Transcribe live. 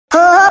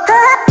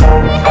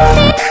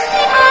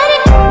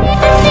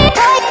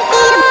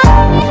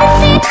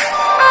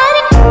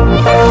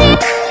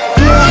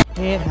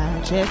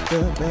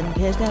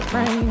catch that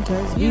frame,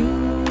 cause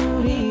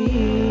beauty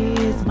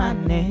is my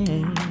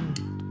name.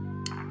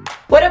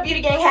 What up,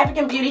 beauty gang? Happy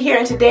Beauty here,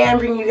 and today I'm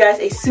bringing you guys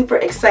a super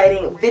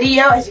exciting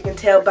video. As you can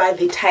tell by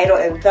the title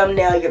and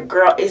thumbnail, your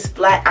girl is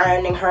flat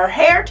ironing her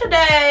hair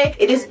today.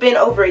 It has been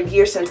over a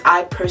year since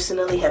I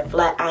personally have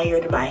flat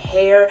ironed my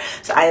hair,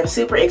 so I am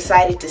super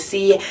excited to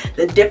see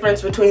the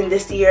difference between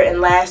this year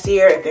and last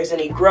year, if there's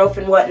any growth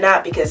and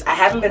whatnot, because I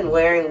haven't been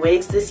wearing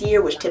wigs this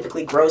year, which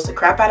typically grows the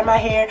crap out of my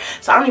hair,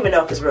 so I don't even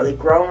know if it's really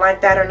grown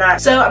like that or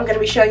not. So I'm going to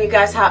be showing you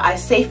guys how I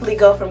safely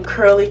go from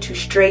curly to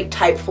straight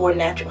type 4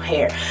 natural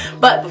hair.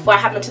 But before I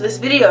hop into this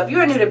video, if you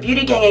are new to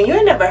Beauty Gang and you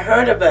ain't never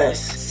heard of us,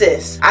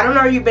 sis, I don't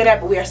know where you've been at,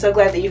 but we are so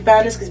glad that you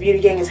found us, because Beauty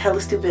Gang is hella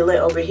stupid lit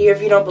over here.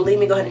 If you don't believe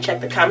me, go ahead and check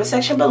the comment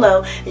section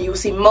below, and you will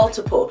see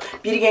multiple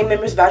Beauty Gang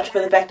members vouching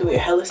for the fact that we are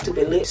hella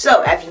stupid lit.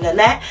 So after you've done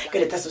that, go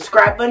hit that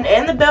subscribe button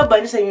and the bell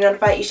button so you're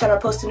notified each time I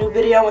post a new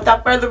video. And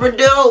without further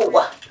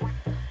ado,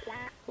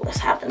 let's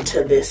hop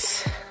into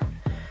this.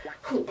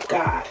 Oh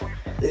God,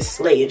 this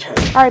slayage,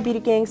 honey. Alright, Beauty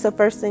Gang, so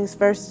first things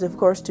first is of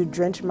course to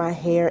drench my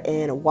hair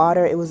in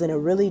water. It was in a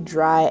really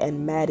dry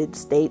and matted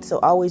state, so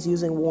always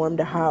using warm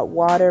to hot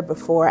water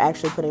before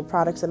actually putting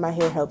products in my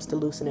hair helps to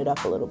loosen it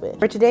up a little bit.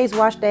 For today's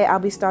wash day, I'll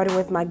be starting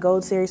with my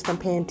Gold Series from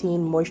Pantene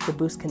Moisture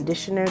Boost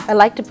Conditioner. I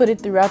like to put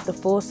it throughout the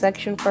full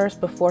section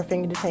first before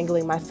finger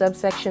detangling my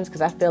subsections,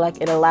 because I feel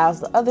like it allows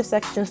the other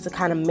sections to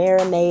kind of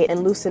marinate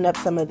and loosen up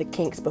some of the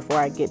kinks before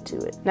I get to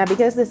it. Now,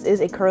 because this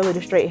is a curly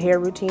to straight hair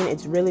routine,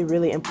 it's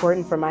really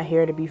important for my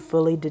hair to be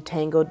fully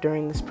detangled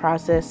during this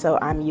process, so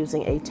I'm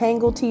using a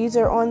tangle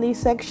teaser on these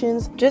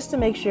sections just to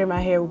make sure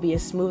my hair will be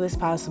as smooth as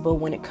possible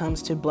when it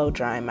comes to blow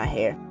drying my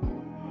hair.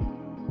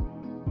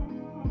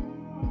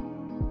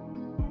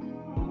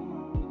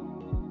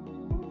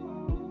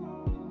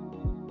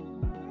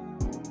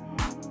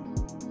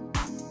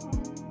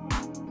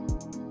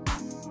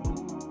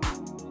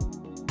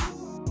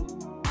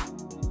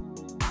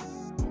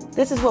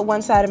 This is what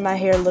one side of my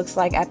hair looks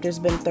like after it's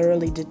been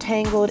thoroughly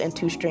detangled and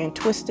 2-strand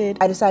twisted.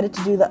 I decided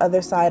to do the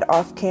other side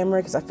off camera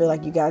because I feel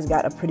like you guys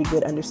got a pretty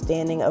good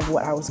understanding of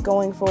what I was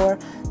going for.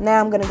 Now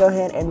I'm going to go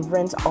ahead and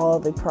rinse all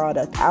the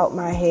product out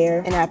my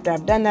hair. And after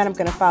I've done that, I'm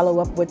going to follow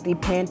up with the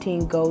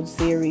Pantene Gold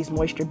Series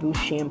Moisture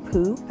Boost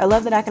Shampoo. I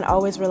love that I can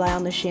always rely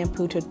on the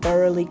shampoo to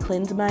thoroughly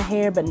cleanse my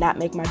hair but not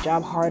make my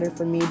job harder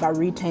for me by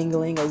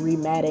retangling or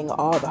rematting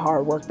all the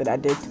hard work that I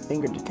did to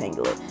finger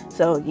detangle it.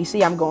 So you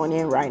see I'm going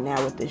in right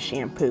now with this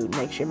shampoo.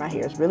 Make sure my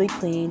hair is really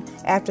clean.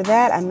 After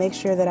that, I make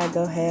sure that I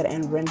go ahead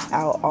and rinse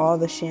out all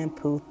the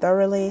shampoo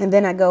thoroughly. And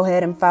then I go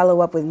ahead and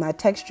follow up with my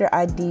Texture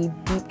ID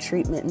Deep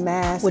Treatment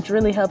Mask, which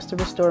really helps to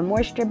restore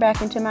moisture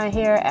back into my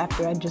hair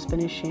after I just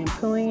finished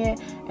shampooing it.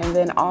 And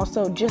then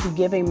also just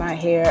giving my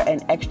hair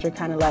an extra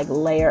kind of like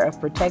layer of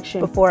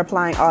protection before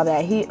applying all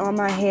that heat on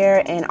my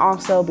hair. And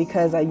also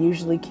because I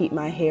usually keep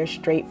my hair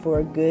straight for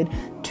a good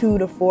 2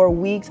 to 4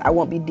 weeks, I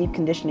won't be deep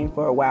conditioning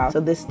for a while.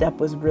 So this step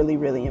was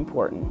really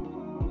important.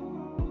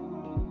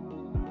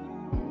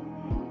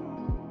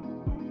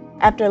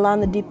 After allowing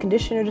the deep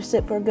conditioner to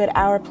sit for a good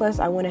hour plus,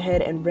 I went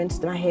ahead and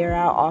rinsed my hair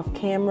out off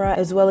camera,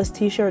 as well as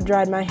t-shirt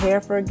dried my hair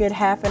for a good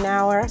half an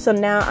hour. So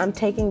now I'm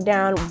taking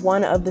down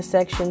one of the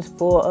sections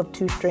full of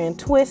 2-strand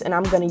twists, and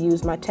I'm going to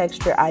use my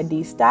Texture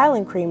ID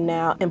styling cream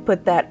now and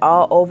put that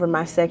all over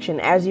my section.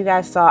 As you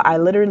guys saw, I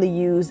literally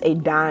used a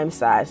dime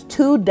size,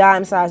 2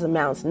 dime size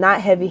amounts, not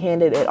heavy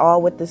handed at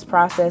all with this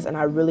process, and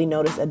I really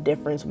noticed a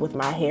difference with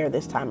my hair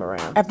this time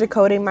around. After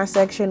coating my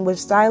section with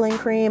styling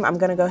cream, I'm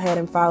going to go ahead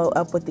and follow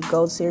up with the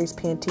Gold Series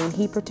Pantene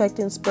Heat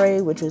Protecting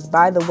Spray, which is,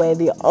 by the way,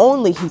 the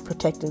only heat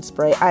protecting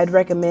spray I'd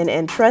recommend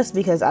and trust,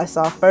 because I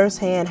saw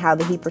firsthand how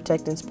the heat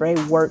protecting spray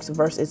works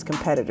versus its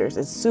competitors.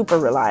 It's super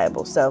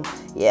reliable. So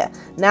yeah,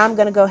 now I'm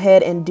gonna go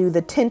ahead and do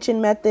the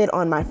tension method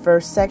on my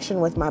first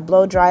section with my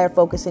blow dryer,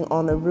 focusing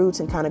on the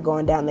roots and kind of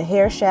going down the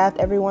hair shaft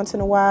every once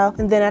in a while.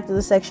 And then after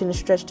the section is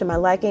stretched to my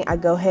liking, I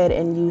go ahead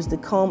and use the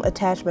comb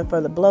attachment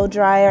for the blow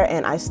dryer,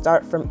 and I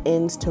start from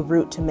ends to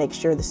root to make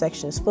sure the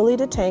section is fully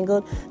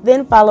detangled,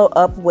 then follow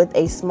up with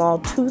a small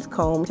tooth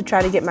comb to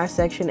try to get my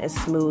section as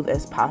smooth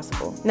as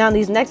possible. Now in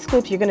these next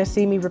clips, you're going to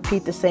see me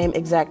repeat the same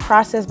exact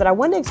process, but I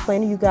want to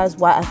explain to you guys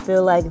why I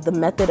feel like the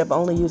method of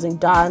only using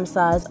dime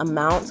size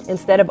amounts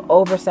instead of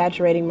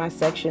oversaturating my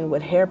section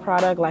with hair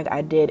product like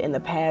I did in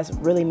the past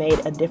really made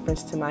a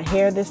difference to my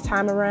hair this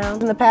time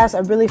around. In the past, I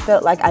really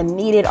felt like I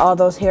needed all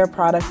those hair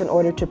products in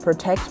order to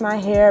protect my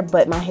hair,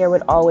 but my hair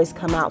would always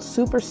come out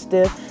super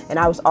stiff, and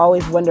I was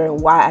always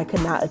wondering why I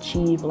could not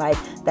achieve like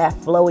that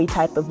flowy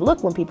type of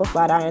look when people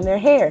flat iron their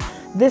hair.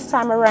 This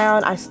time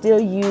around, I still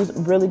use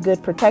really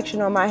good protection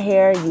on my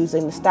hair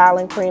using the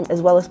styling cream,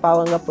 as well as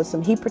following up with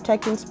some heat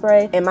protecting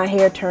spray, and my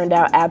hair turned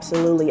out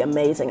absolutely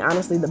amazing.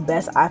 Honestly, the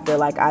best I feel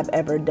like I've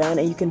ever done,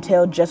 and you can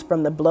tell just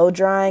from the blow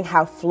drying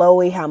how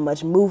flowy, how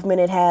much movement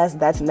it has.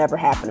 That's never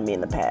happened to me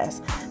in the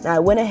past. Now I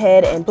went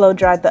ahead and blow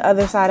dried the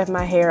other side of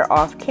my hair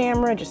off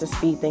camera just to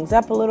speed things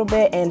up a little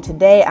bit, and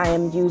today I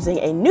am using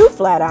a new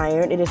flat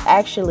iron. It is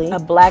actually a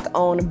Black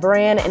owned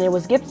brand, and it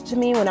was gifted to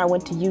me when I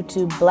went to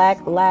YouTube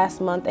Black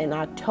last month, and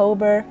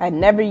October. I'd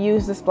never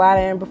used this flat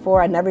iron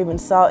before. I never even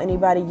saw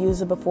anybody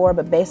use it before,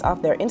 but based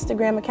off their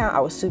Instagram account, I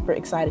was super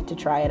excited to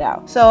try it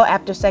out. So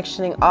after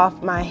sectioning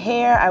off my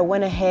hair, I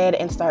went ahead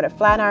and started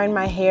flat ironing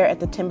my hair at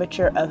the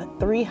temperature of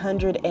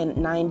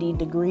 390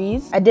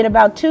 degrees. I did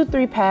about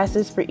 2-3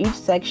 passes for each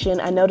section.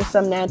 I noticed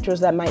some naturals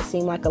that might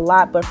seem like a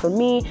lot, but for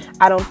me,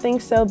 I don't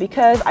think so,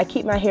 because I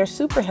keep my hair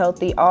super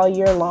healthy all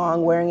year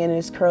long, wearing it in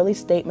its curly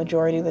state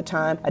majority of the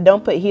time. I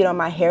don't put heat on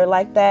my hair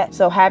like that,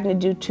 so having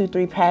to do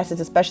 2-3 passes,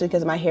 especially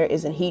because my hair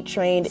isn't heat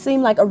trained,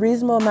 seemed like a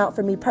reasonable amount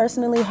for me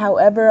personally.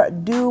 However,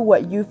 do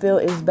what you feel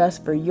is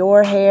best for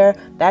your hair.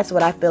 That's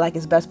what I feel like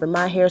is best for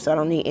my hair, so I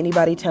don't need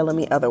anybody telling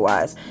me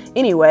otherwise.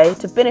 Anyway,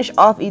 to finish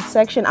off each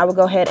section, I would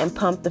go ahead and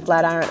pump the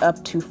flat iron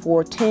up to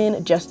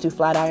 410 just to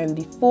flat iron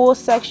the full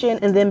section,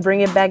 and then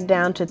bring it back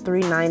down to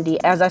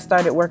 390 as I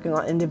started working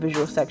on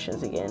individual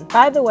sections again.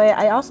 By the way,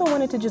 I also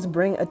wanted to just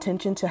bring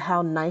attention to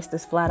how nice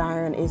this flat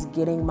iron is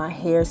getting my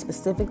hair,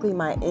 specifically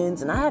my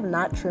ends, and I have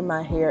not trimmed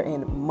my hair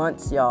in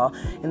months, y'all,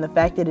 and the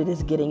fact that it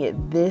is getting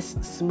it this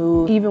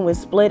smooth, even with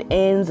split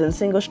ends and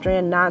single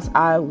strand knots,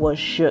 I was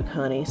shook,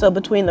 honey. So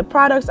between the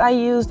products I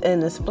used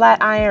and this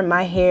flat iron,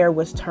 my hair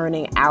was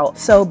turning out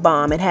so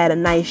bomb. It had a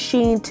nice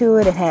sheen to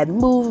it, it had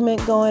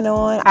movement going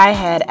on. I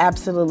had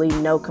absolutely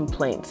no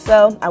complaints.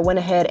 So I went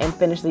ahead and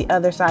finished the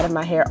other side of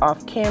my hair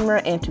off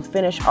camera, and to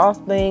finish off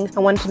things, I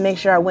wanted to make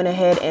sure I went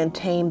ahead and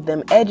tamed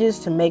them edges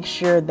to make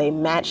sure they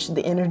matched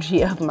the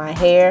energy of my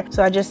hair.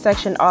 So I just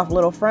sectioned off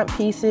little front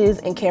pieces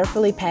and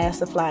carefully passed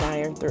the flat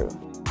iron through.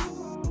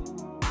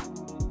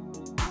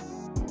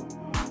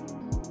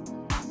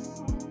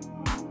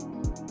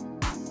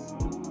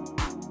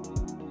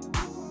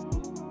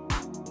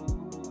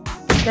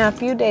 Now, a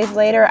few days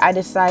later, I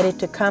decided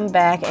to come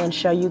back and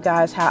show you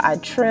guys how I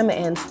trim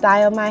and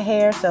style my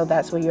hair. So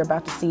that's what you're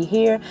about to see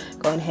here.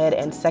 Going ahead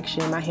and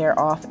section my hair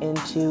off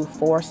into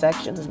 4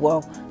 sections.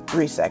 Well,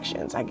 3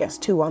 sections, I guess,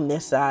 2 on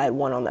this side,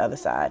 1 on the other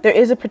side. There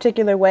is a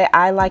particular way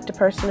I like to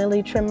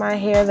personally trim my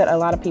hair that a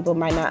lot of people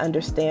might not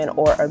understand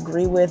or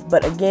agree with,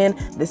 but again,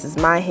 this is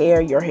my hair,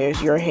 your hair is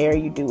your hair,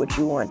 you do what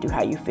you want, do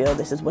how you feel.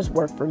 This is what's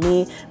worked for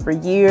me for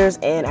years,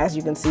 and as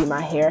you can see,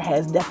 my hair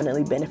has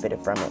definitely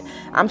benefited from it.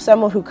 I'm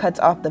someone who cuts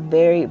off the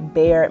very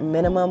bare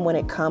minimum when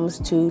it comes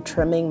to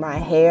trimming my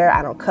hair.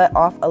 I don't cut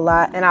off a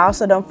lot, and I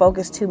also don't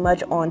focus too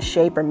much on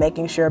shape or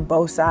making sure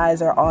both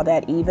sides are all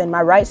that even.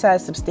 My right side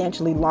is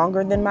substantially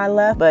longer than my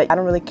left, but I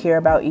don't really care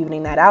about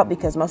evening that out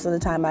because most of the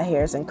time my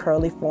hair is in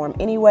curly form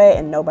anyway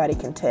and nobody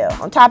can tell.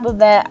 On top of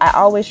that, I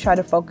always try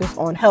to focus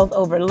on health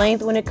over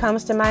length when it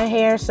comes to my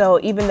hair, so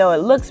even though it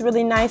looks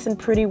really nice and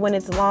pretty when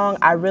it's long,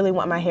 I really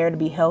want my hair to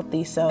be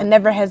healthy, so I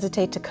never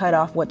hesitate to cut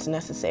off what's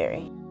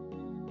necessary.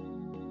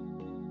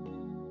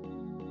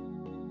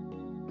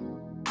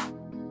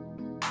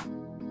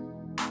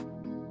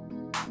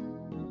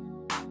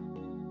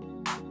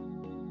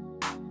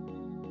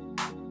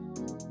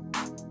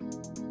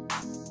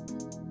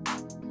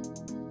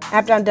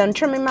 After I'm done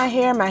trimming my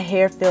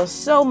hair feels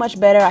so much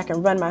better. I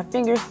can run my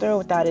fingers through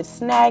without it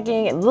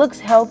snagging. It looks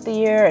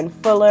healthier and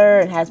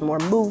fuller and has more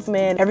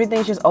movement.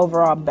 Everything's just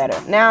overall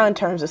better. Now, in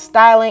terms of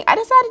styling, I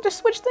decided to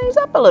switch things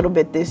up a little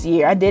bit this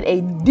year. I did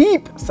a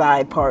deep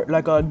side part,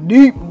 like a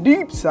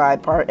deep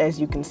side part, as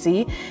you can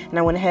see. And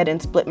I went ahead and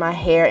split my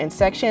hair in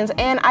sections,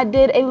 and I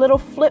did a little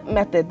flip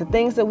method. The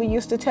things that we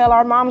used to tell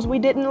our moms we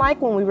didn't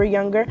like when we were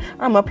younger,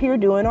 I'm up here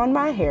doing on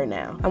my hair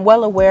now. I'm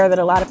well aware that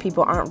a lot of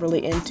people aren't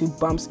really into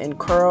bumps and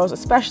curls,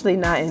 especially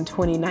not in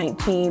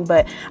 2019,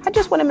 but I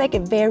just want to make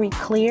it very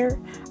clear.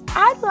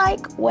 I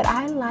like what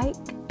I like.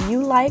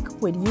 You like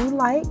what you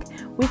like.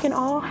 We can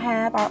all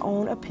have our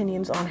own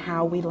opinions on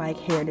how we like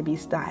hair to be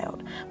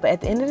styled. But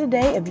at the end of the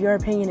day, if your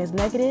opinion is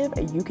negative,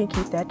 you can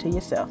keep that to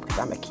yourself, because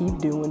I'm going to keep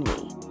doing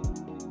me.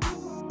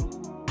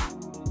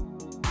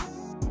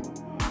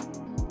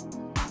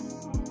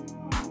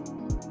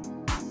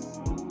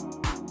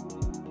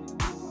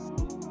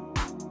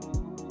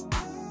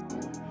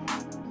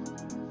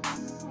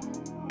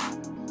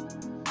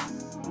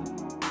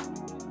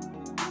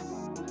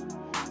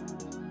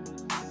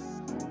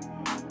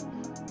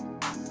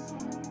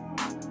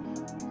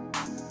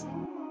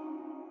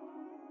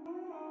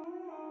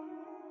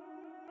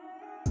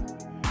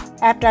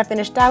 After I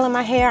finish styling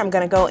my hair, I'm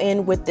gonna go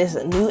in with this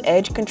new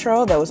edge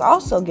control that was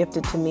also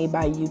gifted to me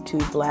by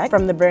YouTube Black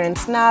from the brand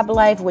SNOB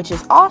Life, which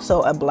is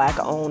also a Black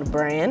owned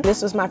brand.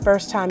 This was my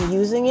first time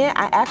using it.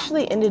 I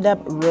actually ended up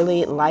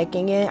really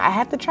liking it. I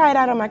had to try it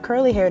out on my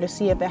curly hair to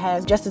see if it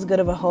has just as good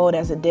of a hold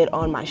as it did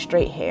on my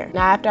straight hair.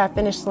 Now, after I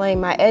finished slaying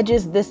my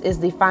edges, this is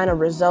the final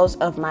results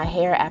of my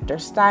hair after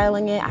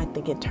styling it. I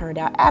think it turned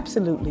out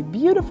absolutely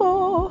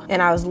beautiful,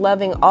 and I was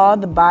loving all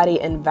the body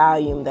and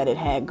volume that it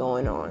had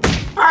going on.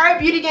 Alright,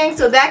 beauty gang,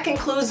 so that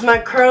concludes my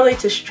curly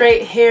to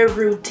straight hair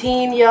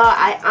routine, y'all.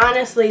 I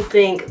honestly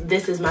think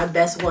this is my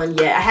best one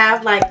yet. I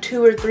have like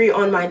 2 or 3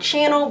 on my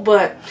channel,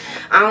 but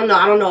I don't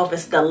know if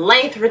it's the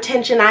length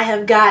retention I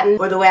have gotten,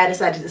 or the way I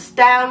decided to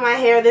style my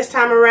hair this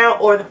time around,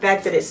 or the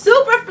fact that it's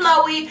super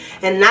flowy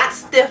and not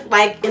stiff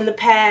like in the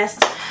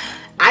past.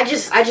 I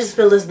just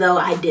feel as though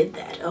I did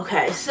that.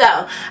 Okay,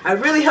 so I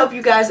really hope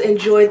you guys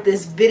enjoyed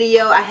this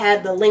video. I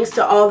had the links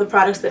to all the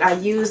products that I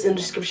used in the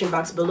description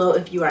box below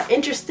if you are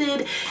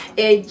interested.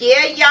 And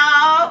yeah,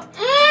 y'all,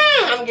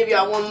 I'm gonna give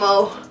y'all one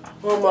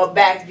more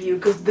back view,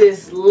 because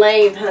this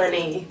length,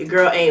 honey, the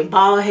girl ain't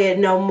bald head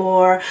no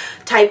more.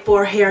 Type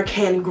 4 hair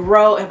can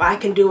grow. If I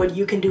can do it,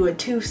 you can do it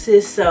too,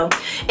 sis. So,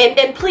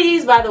 and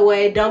please, by the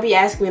way, don't be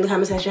asking me in the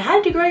comment section, how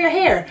did you grow your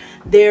hair?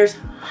 There's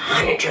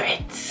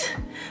hundreds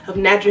of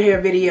natural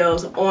hair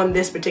videos on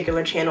this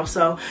particular channel,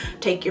 so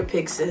take your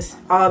pick, sis.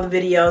 All the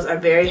videos are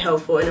very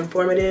helpful and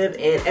informative,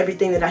 and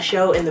everything that I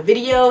show in the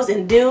videos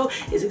and do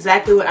is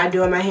exactly what I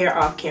do in my hair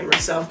off camera.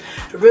 So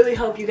I really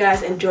hope you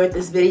guys enjoyed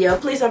this video.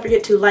 Please don't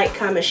forget to like,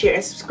 comment, share,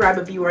 and subscribe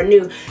if you are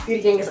new.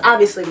 Beauty Gang is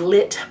obviously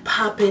lit,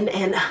 popping,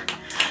 and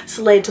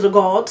slayed to the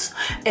gods.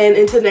 And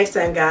until next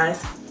time,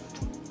 guys,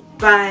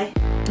 bye.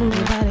 Move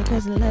your body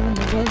cause you're loving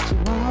the way that you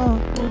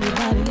walk. Move your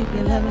body if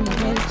you're loving the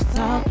way that you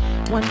talk.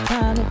 One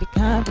time if you're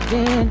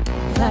confident.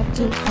 Clap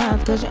 2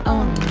 times cause you're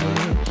on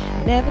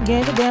it. Never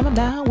gave a damn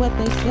about what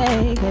they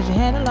say, cause you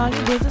handle all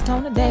your business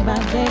on a day by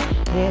day.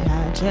 Head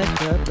high,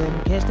 chest up,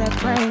 and catch that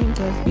frame,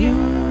 cause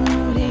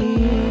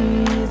beauty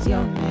is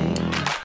your name.